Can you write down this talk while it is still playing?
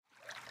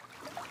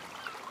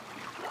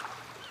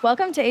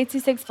Welcome to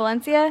 826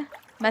 Valencia,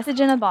 message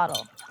in a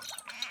bottle.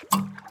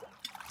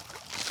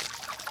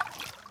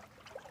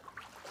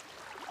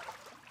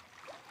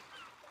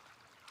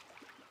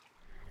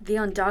 The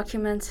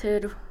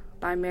Undocumented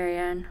by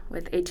Marianne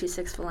with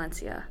 826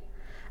 Valencia.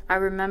 I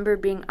remember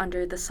being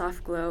under the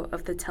soft glow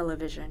of the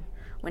television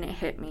when it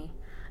hit me.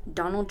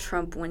 Donald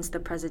Trump wins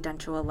the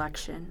presidential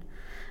election.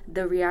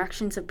 The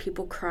reactions of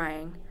people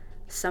crying,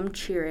 some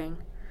cheering,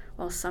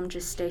 while some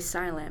just stay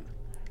silent,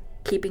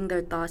 keeping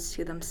their thoughts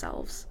to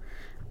themselves.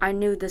 I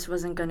knew this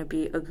wasn't going to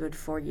be a good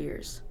 4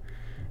 years.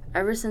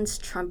 Ever since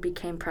Trump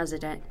became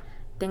president,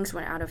 things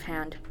went out of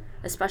hand,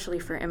 especially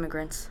for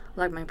immigrants,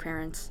 like my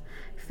parents.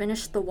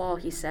 Finish the wall,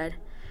 he said.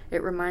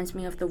 It reminds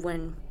me of the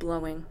wind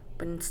blowing,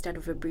 but instead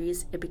of a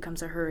breeze, it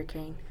becomes a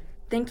hurricane.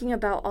 Thinking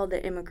about all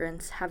the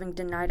immigrants having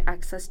denied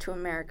access to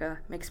America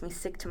makes me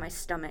sick to my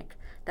stomach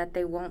that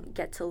they won't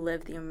get to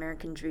live the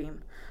American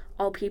dream.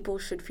 All people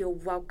should feel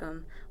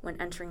welcome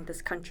when entering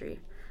this country.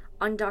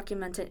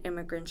 Undocumented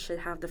immigrants should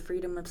have the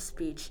freedom of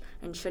speech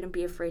and shouldn't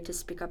be afraid to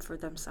speak up for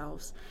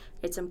themselves.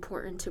 It's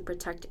important to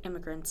protect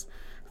immigrants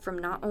from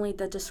not only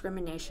the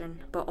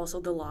discrimination, but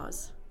also the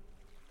laws.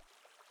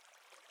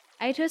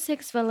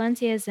 826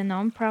 Valencia is a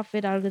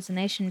non-profit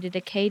organization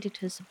dedicated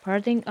to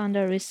supporting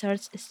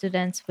under-researched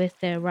students with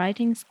their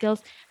writing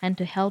skills and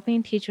to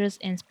helping teachers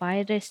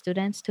inspire their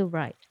students to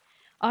write.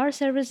 Our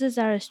services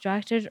are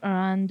structured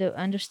around the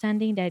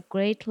understanding that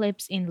great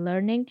leaps in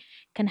learning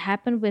can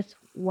happen with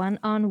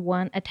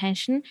one-on-one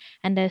attention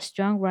and that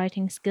strong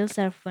writing skills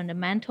are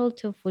fundamental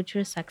to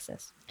future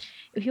success.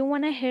 If you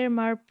want to hear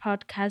more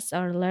podcasts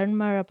or learn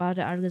more about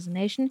the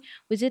organization,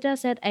 visit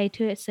us at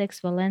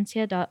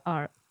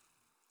 826valencia.org.